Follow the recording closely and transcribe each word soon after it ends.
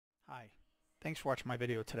Hi, thanks for watching my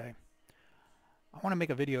video today. I want to make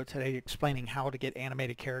a video today explaining how to get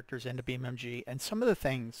animated characters into BeamNG and some of the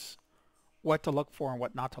things, what to look for and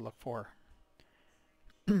what not to look for.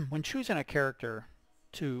 When choosing a character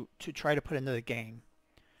to try to put into the game,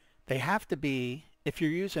 they have to be, if you're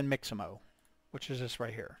using Mixamo, which is this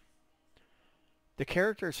right here, the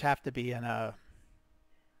characters have to be in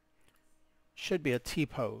should be a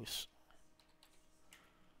T-pose.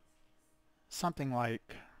 Something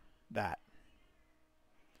like that.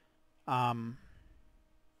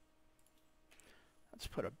 Let's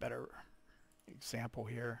put a better example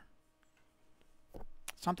here.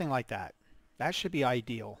 Something like that. That should be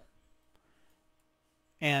ideal.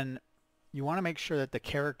 And you want to make sure that the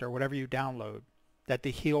character, whatever you download, that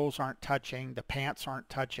the heels aren't touching, the pants aren't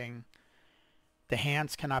touching, the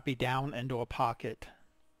hands cannot be down into a pocket.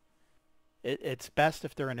 It's best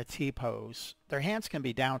if they're in a T-pose. Their hands can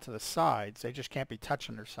be down to the sides, they just can't be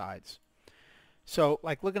touching their sides. So,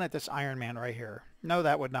 like looking at this Iron Man right here, no,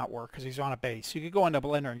 that would not work because he's on a base. You could go into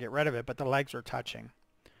Blender and get rid of it, but the legs are touching.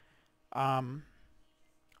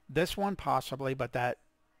 This one possibly, but that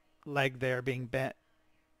leg there being bent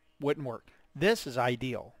wouldn't work. This is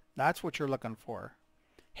ideal. That's what you're looking for.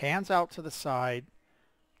 Hands out to the side,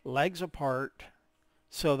 legs apart,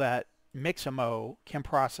 so that Mixamo can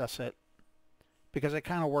process it, because it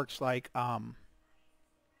kind of works like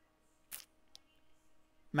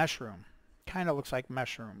Mushroom. Kind of looks like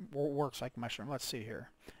Mushroom, works like Mushroom. Let's see here.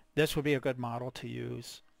 This would be a good model to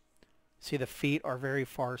use. See, the feet are very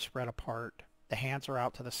far spread apart. The hands are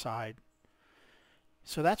out to the side.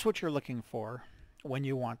 So that's what you're looking for when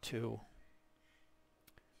you want to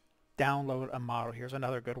download a model. Here's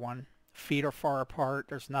another good one. Feet are far apart.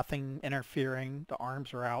 There's nothing interfering. The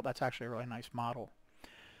arms are out. That's actually a really nice model.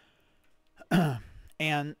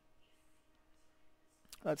 And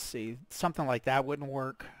let's see, something like that wouldn't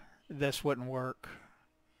work. This wouldn't work.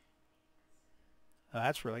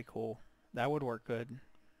 That's really cool. That would work good.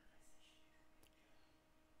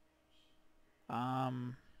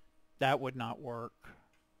 That would not work.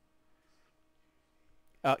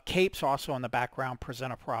 Capes also in the background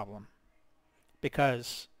present a problem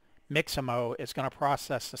because Mixamo is going to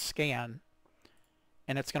process the scan,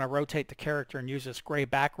 and it's going to rotate the character and use this gray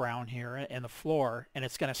background here in the floor, and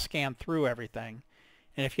it's going to scan through everything.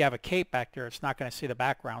 And if you have a cape back there, it's not going to see the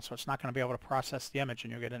background, so it's not going to be able to process the image,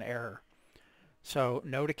 and you'll get an error. So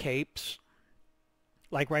no to capes.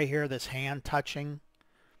 Like right here, this hand touching,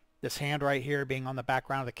 this hand right here being on the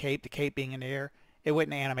background of the cape being in the air, it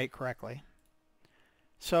wouldn't animate correctly.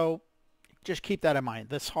 So just keep that in mind.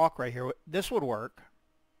 This hawk right here, this would work,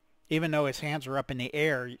 even though his hands are up in the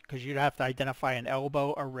air, because you'd have to identify an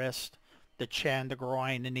elbow, a wrist, the chin, the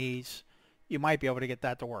groin, the knees. You might be able to get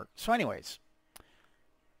that to work. So anyways,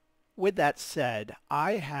 with that said,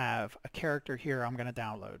 I have a character here I'm going to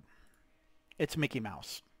download. It's Mickey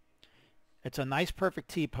Mouse. It's a nice perfect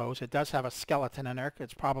T-pose. It does have a skeleton in there.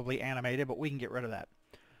 It's probably animated, but we can get rid of that.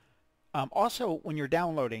 Also, when you're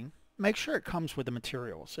downloading, make sure it comes with the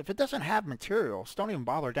materials. If it doesn't have materials, don't even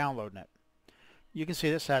bother downloading it. You can see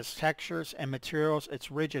this has textures and materials.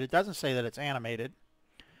 It's rigid. It doesn't say that it's animated,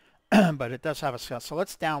 but it does have a skeleton. So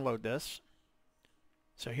let's download this.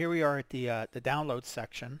 So here we are at the download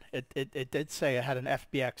section. It did say it had an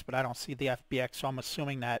FBX, but I don't see the FBX, so I'm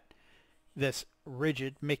assuming that this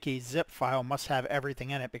rigid Mickey zip file must have everything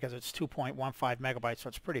in it because it's 2.15 megabytes, so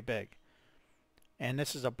it's pretty big. And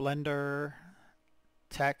this is a Blender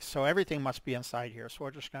text, so everything must be inside here. So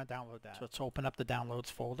we're just going to download that. So let's open up the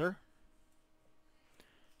downloads folder.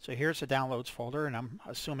 So here's the downloads folder, and I'm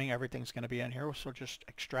assuming everything's going to be in here. So just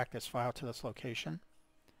extract this file to this location.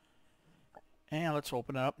 And let's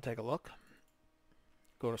open it up and take a look.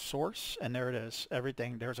 Go to source, and there it is.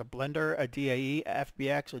 Everything. There's a Blender, a DAE, a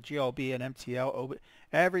FBX, a GLB, an MTL,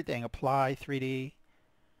 everything. Apply, 3D,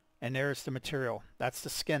 and there's the material. That's the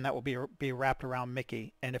skin that will be wrapped around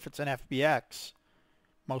Mickey. And if it's an FBX,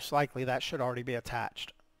 most likely that should already be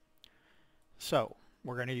attached. So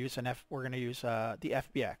we're going to use the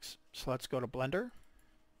FBX. So let's go to Blender.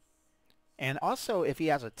 And also, if he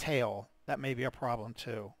has a tail, that may be a problem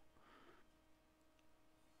too.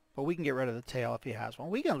 But we can get rid of the tail if he has one.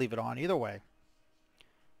 We can leave it on either way.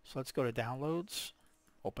 So let's go to downloads,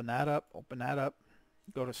 open that up,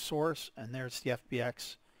 go to source, and there's the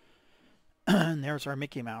FBX. And there's our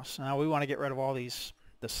Mickey Mouse. Now we want to get rid of all the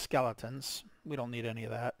skeletons. We don't need any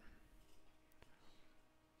of that.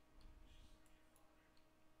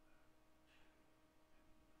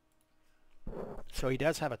 So he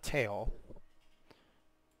does have a tail.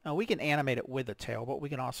 Now we can animate it with the tail, but we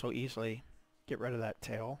can also easily get rid of that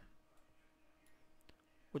tail.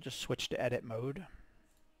 We'll just switch to edit mode.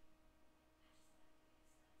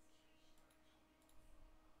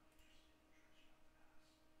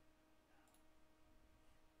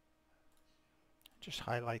 Just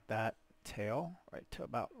highlight that tail right to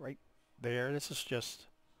about right there. This is just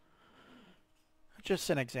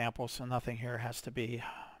an example, so nothing here has to be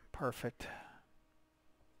perfect.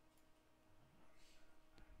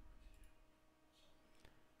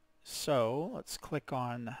 So let's click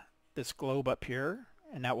on this globe up here,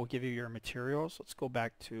 and that will give you your materials. Let's go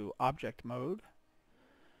back to object mode,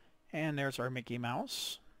 and there's our Mickey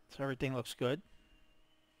Mouse. So everything looks good.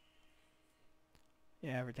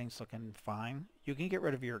 Yeah, everything's looking fine. You can get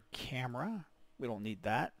rid of your camera. We don't need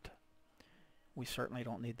that. We certainly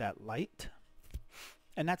don't need that light.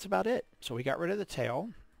 And that's about it. So we got rid of the tail.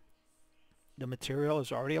 The material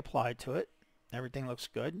is already applied to it. Everything looks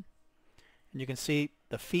good. And you can see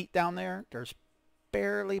the feet down there. There's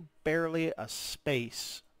barely a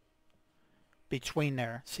space between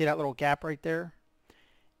there. See that little gap right there?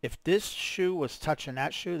 If this shoe was touching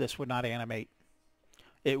that shoe, this would not animate.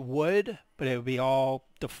 It would, but it would be all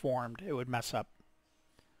deformed. It would mess up.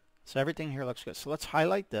 So everything here looks good. So let's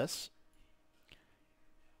highlight this.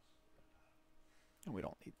 And we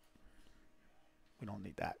don't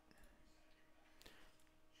need that.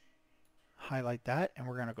 Highlight that, and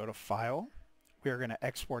we're going to go to File. We are going to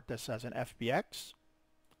export this as an FBX.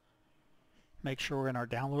 Make sure we're in our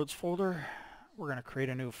Downloads folder. We're going to create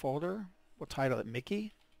a new folder. We'll title it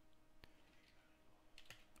Mickey.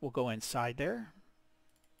 We'll go inside there.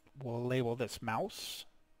 We'll label this mouse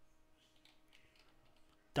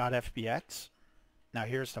 .fbx. Now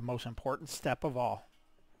here's the most important step of all.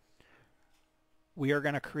 We are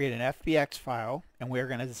going to create an FBX file, and we are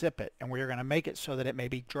going to zip it, and we are going to make it so that it may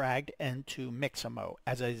be dragged into Mixamo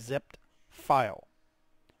as a zipped file.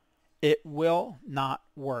 It will not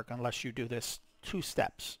work unless you do this 2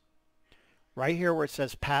 steps. Right here where it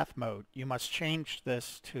says path mode, you must change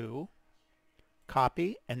this to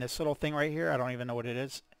copy, and this little thing right here, I don't even know what it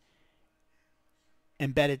is,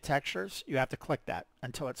 embedded textures, you have to click that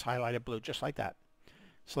until it's highlighted blue, just like that.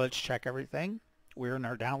 So let's check everything. We're in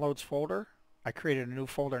our downloads folder. I created a new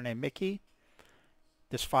folder named Mickey.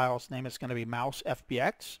 This file's name is going to be mouse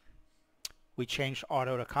FBX. We changed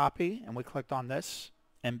auto to copy, and we clicked on this,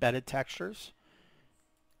 embedded textures,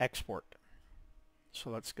 export. So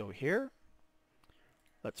let's go here.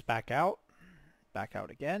 Let's back out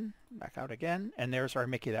again, and there's our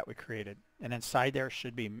Mickey that we created. And inside there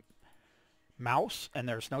should be mouse, and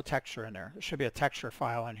there's no texture in there. There should be a texture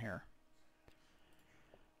file in here.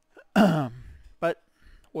 But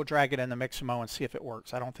we'll drag it into Mixamo and see if it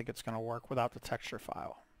works. I don't think it's going to work without the texture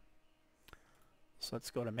file. So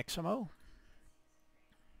let's go to Mixamo.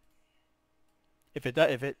 If it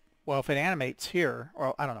animates here,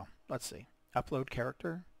 or I don't know. Let's see. Upload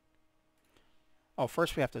character. Oh,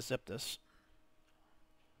 first we have to zip this.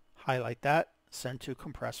 Highlight that. Send to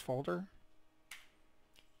compress folder.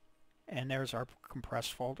 And there's our compress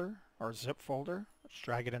folder, or zip folder. Let's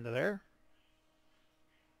drag it into there.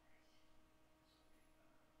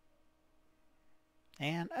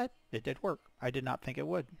 And it did work. I did not think it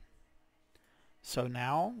would. So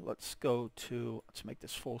now let's make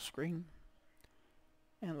this full screen.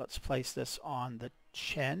 And let's place this on the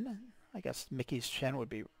chin. I guess Mickey's chin would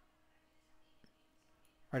be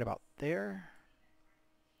right about there.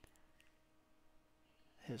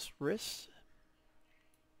 His wrists,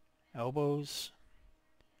 elbows,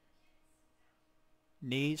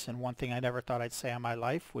 knees, and one thing I never thought I'd say in my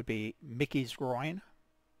life would be Mickey's groin.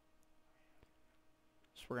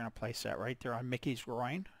 So we're going to place that right there on Mickey's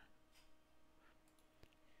groin.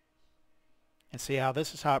 And see how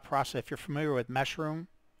this is how it processes. If you're familiar with Meshroom,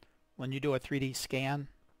 when you do a 3D scan,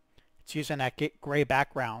 it's using that gray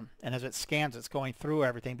background, and as it scans, it's going through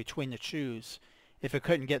everything between the shoes. If it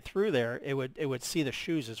couldn't get through there, it would see the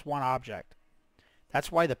shoes as one object. That's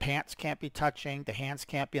why the pants can't be touching, the hands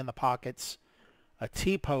can't be in the pockets. A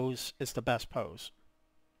T-pose is the best pose.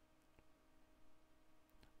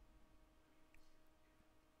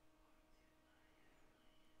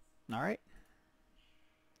 All right.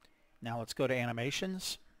 Now let's go to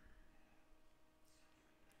animations.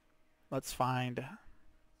 Let's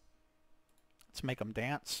make them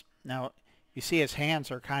dance. Now you see his hands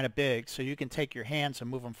are kind of big, so you can take your hands and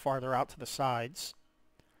move them farther out to the sides,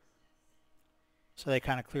 so they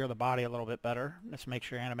kind of clear the body a little bit better. This makes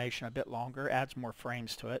your animation a bit longer, adds more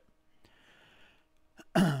frames to it.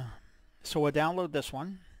 So we'll download this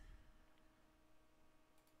one.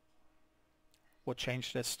 We'll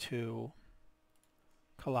change this to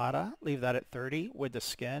Collada, leave that at 30 with the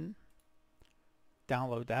skin.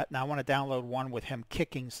 Download that. Now I want to download one with him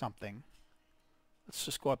kicking something. Let's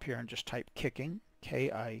just go up here and just type kicking,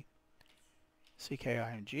 K-I-C-K-I-N-G,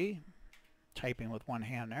 typing with one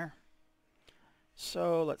hand there.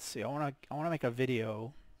 So let's see. I want to make a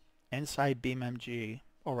video inside BeamNG.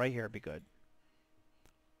 Oh, right here would be good.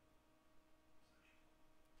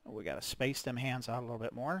 We got to space them hands out a little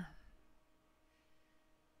bit more.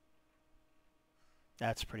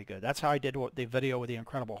 That's pretty good. That's how I did the video with the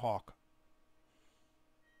Incredible Hulk.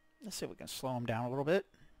 Let's see if we can slow him down a little bit.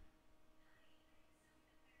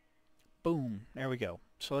 Boom. There we go.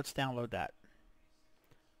 So let's download that.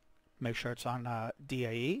 Make sure it's on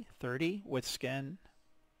DAE 30 with skin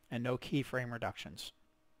and no keyframe reductions.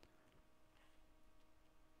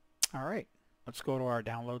 All right. Let's go to our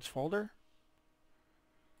downloads folder.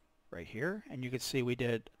 Right here, and you can see we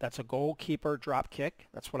did, that's a goalkeeper drop kick.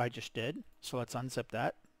 That's what I just did. So let's unzip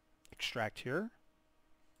that, extract here,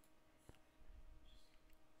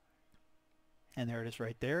 and there it is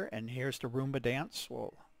right there. And here's the Roomba dance.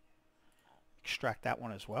 We'll extract that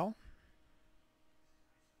one as well.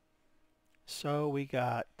 So we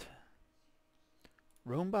got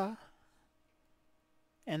Roomba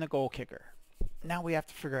and the goal kicker. Now we have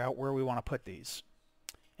to figure out where we want to put these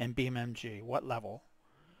in BeamNG, what level.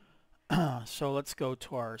 So let's go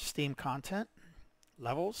to our Steam content,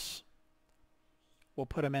 levels. We'll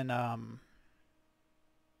put them in,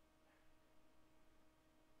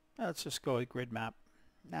 let's just go with grid map.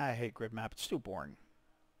 Nah, I hate grid map, it's too boring.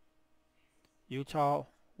 Utah,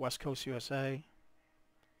 West Coast USA.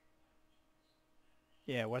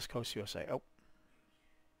 Yeah, West Coast USA. Oh,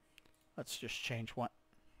 let's just change one.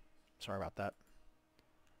 Sorry about that.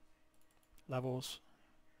 Levels.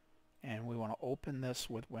 And we want to open this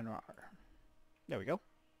with WinRAR. There we go.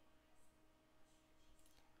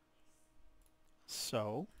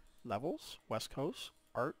 So, levels, West Coast,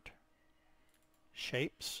 art,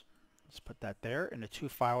 shapes. Let's put that there. And the two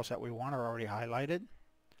files that we want are already highlighted.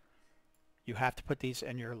 You have to put these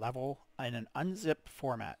in your level in an unzipped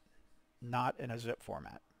format, not in a zip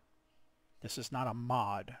format. This is not a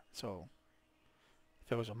mod. So,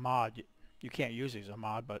 if it was a mod, you can't use these as a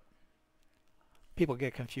mod, but people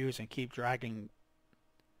get confused and keep dragging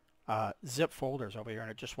zip folders over here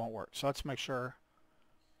and it just won't work. So let's make sure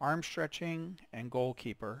arm stretching and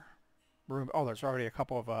goalkeeper. Oh, there's already a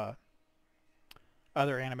couple of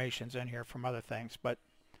other animations in here from other things, but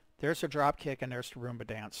there's the drop kick and there's the Roomba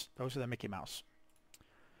dance. Those are the Mickey Mouse.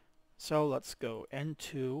 So let's go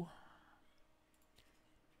into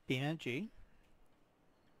BeamNG.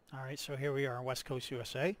 Alright, so here we are in West Coast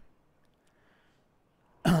USA.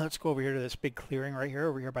 Let's go over here to this big clearing right here,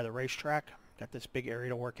 over here by the racetrack. Got this big area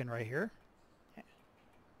to work in right here.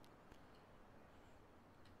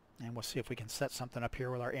 And we'll see if we can set something up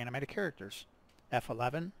here with our animated characters.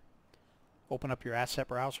 F11. Open up your asset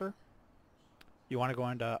browser. You want to go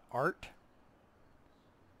into art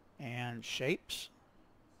and shapes.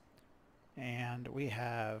 And we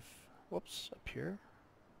have, whoops, up here.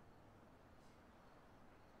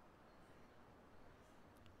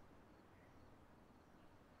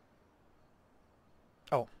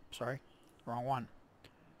 Oh, sorry, wrong one.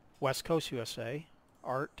 West Coast USA,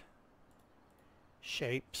 art,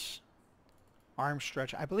 shapes, arm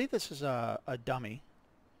stretch. I believe this is a dummy.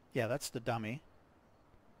 Yeah, that's the dummy.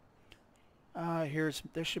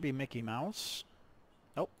 There should be Mickey Mouse.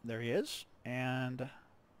 Oh, there he is. And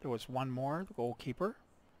there was one more, the goalkeeper.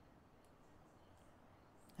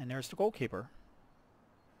 And there's the goalkeeper.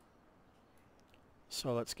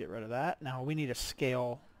 So let's get rid of that. Now we need to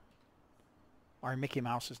scale our Mickey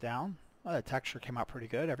Mouse is down. Well, the texture came out pretty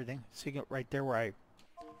good, everything. See it right there where I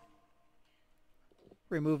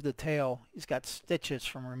removed the tail. He's got stitches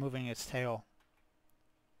from removing his tail.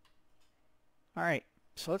 Alright,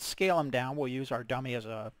 so let's scale him down. We'll use our dummy as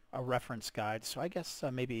a reference guide. So I guess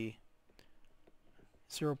maybe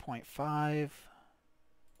 0.5.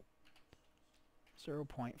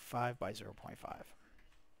 0.5 by 0.5.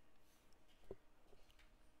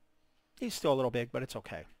 He's still a little big, but it's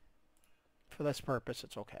okay. For this purpose,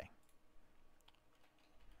 it's okay.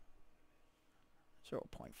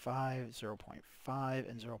 0.5, 0.5,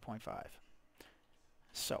 and 0.5.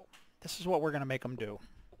 So, this is what we're going to make them do.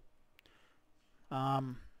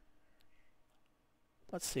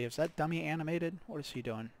 Let's see, is that dummy animated? What is he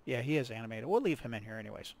doing? Yeah, he is animated. We'll leave him in here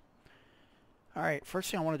anyways. Alright,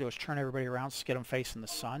 first thing I want to do is turn everybody around so get them facing the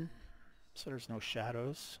sun. So there's no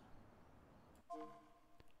shadows.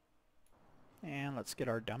 And let's get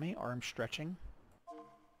our dummy, arm stretching.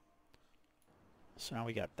 So now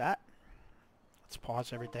we got that. Let's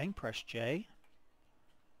pause everything, press J.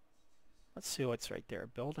 Let's see what's right there,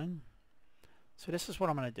 building. So this is what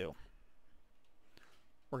I'm going to do.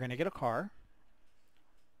 We're going to get a car.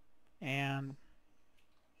 And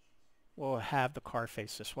we'll have the car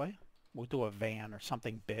face this way. We'll do a van or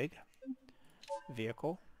something big.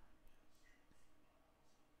 Vehicle.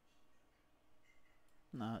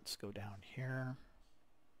 Now let's go down here.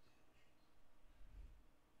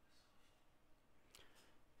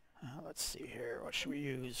 Let's see here. What should we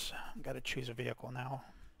use? I've got to choose a vehicle now.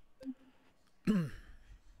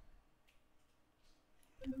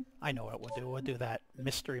 I know what we'll do. We'll do that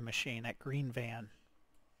mystery machine, that green van.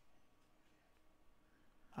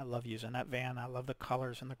 I love using that van. I love the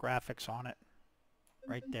colors and the graphics on it.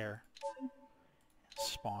 Right there.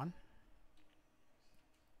 Spawn.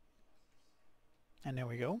 And there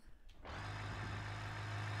we go.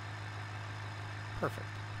 Perfect.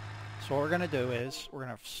 So what we're going to do is we're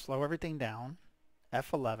going to slow everything down.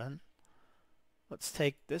 F11. Let's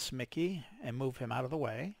take this Mickey and move him out of the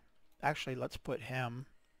way. Actually, let's put him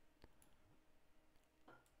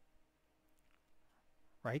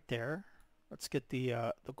right there. Let's get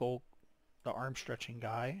the arm stretching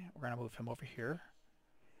guy. We're going to move him over here.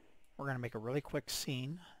 We're going to make a really quick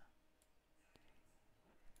scene.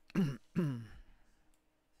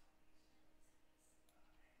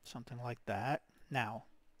 Something like that. Now,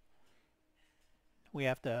 we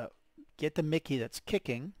have to get the Mickey that's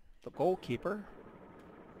kicking, the goalkeeper.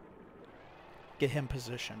 Get him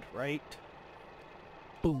positioned, right?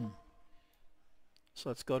 Boom. So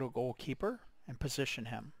let's go to goalkeeper and position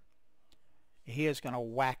him. He is going to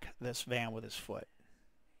whack this van with his foot.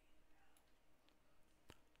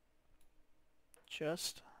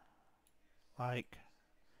 Just like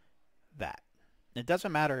that. It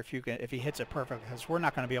doesn't matter if he hits it perfect, because we're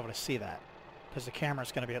not going to be able to see that because the camera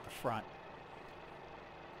is going to be at the front.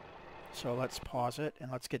 So let's pause it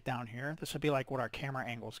and let's get down here. This would be like what our camera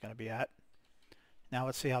angle is going to be at. Now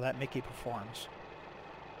let's see how that Mickey performs.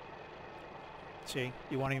 See,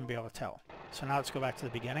 you won't even be able to tell. So now let's go back to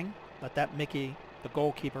the beginning. Let that Mickey, the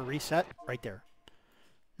goalkeeper, reset right there.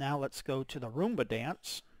 Now let's go to the Roomba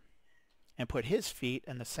dance and put his feet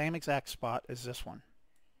in the same exact spot as this one.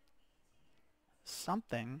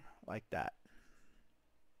 Something like that.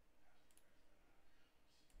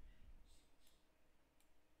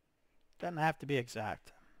 Doesn't have to be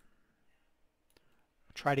exact.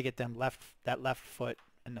 Try to get them that left foot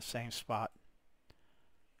in the same spot.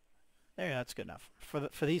 There, that's good enough. For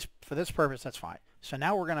this purpose, that's fine. So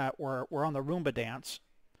now we're on the Roomba dance.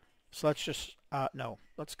 So let's just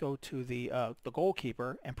let's go to the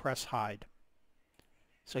goalkeeper and press hide.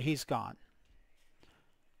 So he's gone.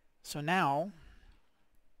 So now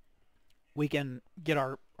we can get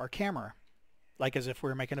our camera like as if we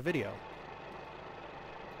were making a video.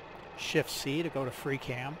 Shift C to go to free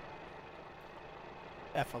cam.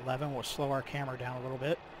 F11 will slow our camera down a little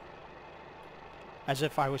bit. As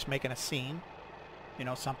if I was making a scene. You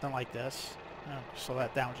know, something like this. Slow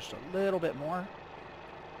that down just a little bit more.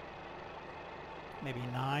 Maybe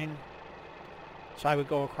 9. So I would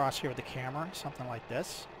go across here with the camera, something like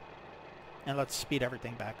this. And let's speed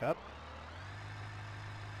everything back up.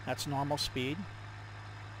 That's normal speed.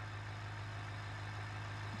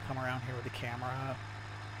 Come around here with the camera.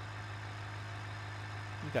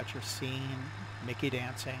 You got your scene, Mickey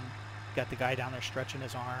dancing. You got the guy down there stretching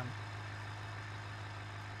his arm.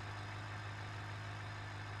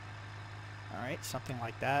 Alright, something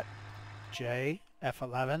like that. J,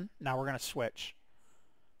 F11. Now we're going to switch.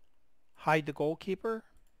 Hide the goalkeeper.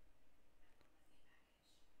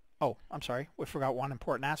 Oh, I'm sorry. We forgot one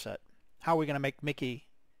important asset. How are we going to make Mickey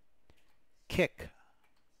kick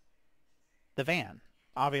the van?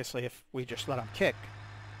 Obviously, if we just let him kick,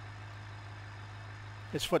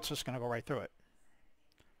 his foot's just going to go right through it.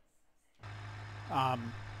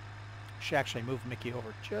 Should actually move Mickey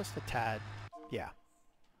over just a tad. Yeah.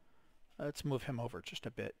 Let's move him over just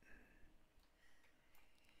a bit.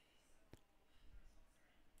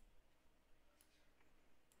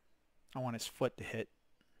 I want his foot to hit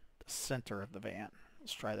the center of the van.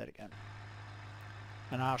 Let's try that again.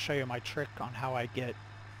 And I'll show you my trick on how I get...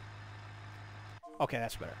 Okay,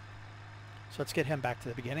 that's better. So let's get him back to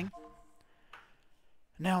the beginning.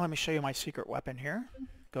 Now let me show you my secret weapon here.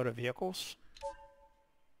 Go to Vehicles.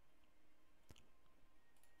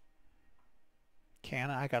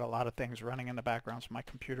 Canon. I got a lot of things running in the background, so my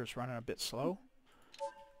computer's running a bit slow.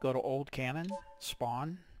 Go to Old Canon.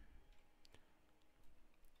 Spawn.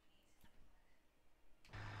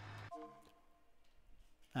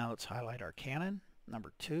 Now let's highlight our cannon.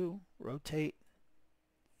 Number 2, rotate.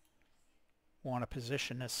 We want to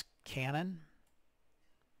position this cannon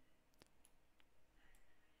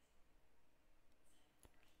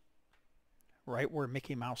right where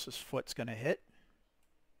Mickey Mouse's foot's going to hit.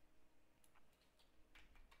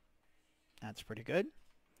 That's pretty good.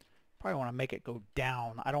 Probably want to make it go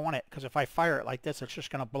down. I don't want it, because if I fire it like this, it's just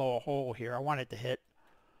going to blow a hole here. I want it to hit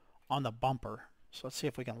on the bumper. So let's see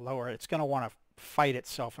if we can lower it. It's going to want to fight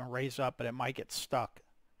itself and raise up, but it might get stuck.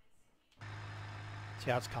 See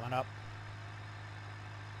how it's coming up?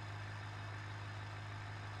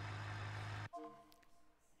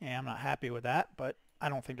 Yeah, I'm not happy with that, but I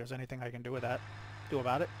don't think there's anything I can do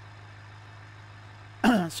about it.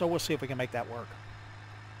 So we'll see if we can make that work.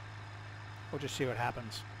 We'll just see what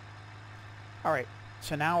happens. Alright,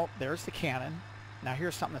 so now there's the cannon. Now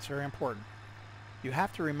here's something that's very important. You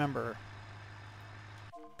have to remember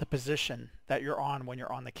the position that you're on when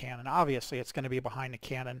you're on the cannon. Obviously it's going to be behind the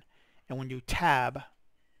cannon, and when you tab,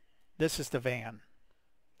 this is the van.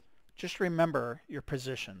 Just remember your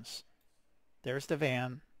positions. There's the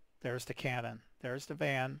van, there's the cannon, there's the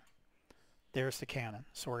van, there's the cannon.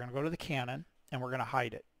 So we're going to go to the cannon and we're going to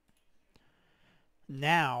hide it.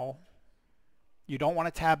 Now you don't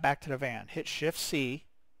want to tab back to the van. Hit Shift C.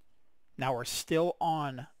 Now we're still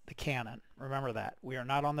on the cannon. Remember that. We are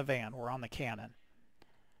not on the van, we're on the cannon.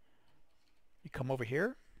 You come over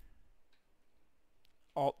here,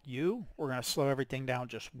 Alt U, we're going to slow everything down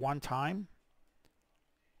just one time.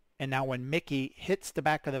 And now when Mickey hits the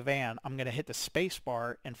back of the van, I'm going to hit the space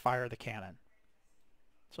bar and fire the cannon.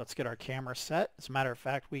 So let's get our camera set. As a matter of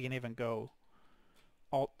fact, we can even go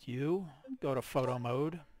Alt U, go to photo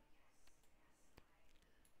mode,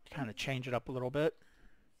 kind of change it up a little bit.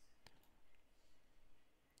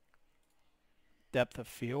 Depth of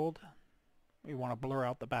field. We want to blur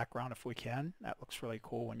out the background if we can. That looks really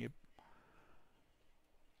cool when you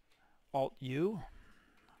Alt U.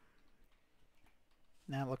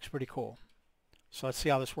 That looks pretty cool. So let's see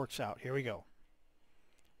how this works out. Here we go.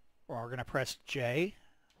 We're going to press J.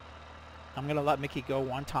 I'm going to let Mickey go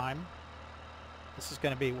one time. This is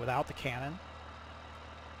going to be without the cannon.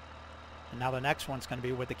 And now the next one's going to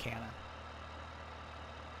be with the cannon.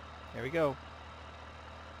 Here we go.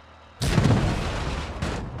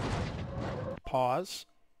 Pause.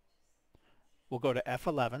 We'll go to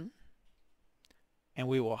F11 and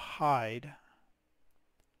we will hide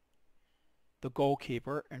the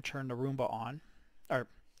goalkeeper and turn the Roomba on, or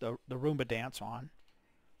the Roomba dance on.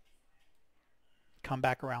 Come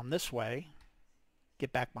back around this way,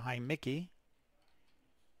 get back behind Mickey,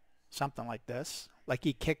 something like this. Like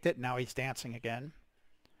he kicked it, now he's dancing again.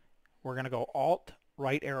 We're going to go Alt,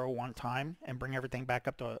 right arrow one time and bring everything back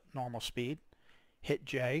up to normal speed. Hit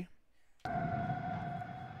J.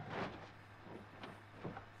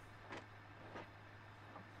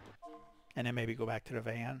 And then maybe go back to the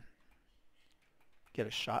van. Get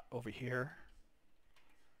a shot over here.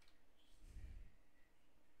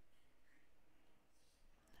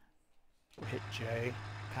 We'll hit J,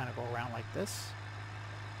 kind of go around like this.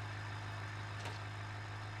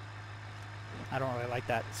 I don't really like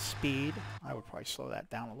that speed. I would probably slow that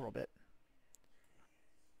down a little bit.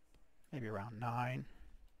 Maybe around 9.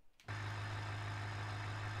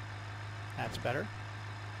 That's better.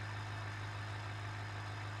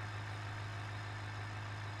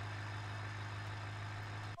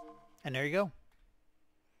 And there you go.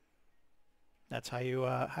 That's how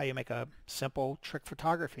you make a simple trick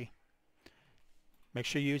photography. Make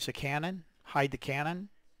sure you use the cannon, hide the cannon,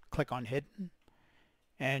 click on hidden,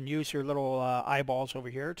 and use your little eyeballs over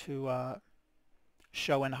here to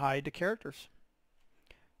show and hide the characters.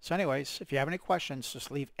 So anyways, if you have any questions, just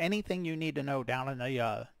leave anything you need to know down in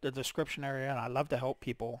the description area, and I love to help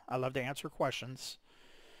people. I love to answer questions.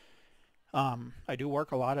 I do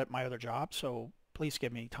work a lot at my other job, so please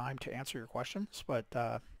give me time to answer your questions. But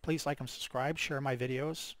please like and subscribe, share my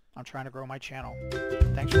videos. I'm trying to grow my channel.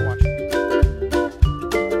 Thanks for watching.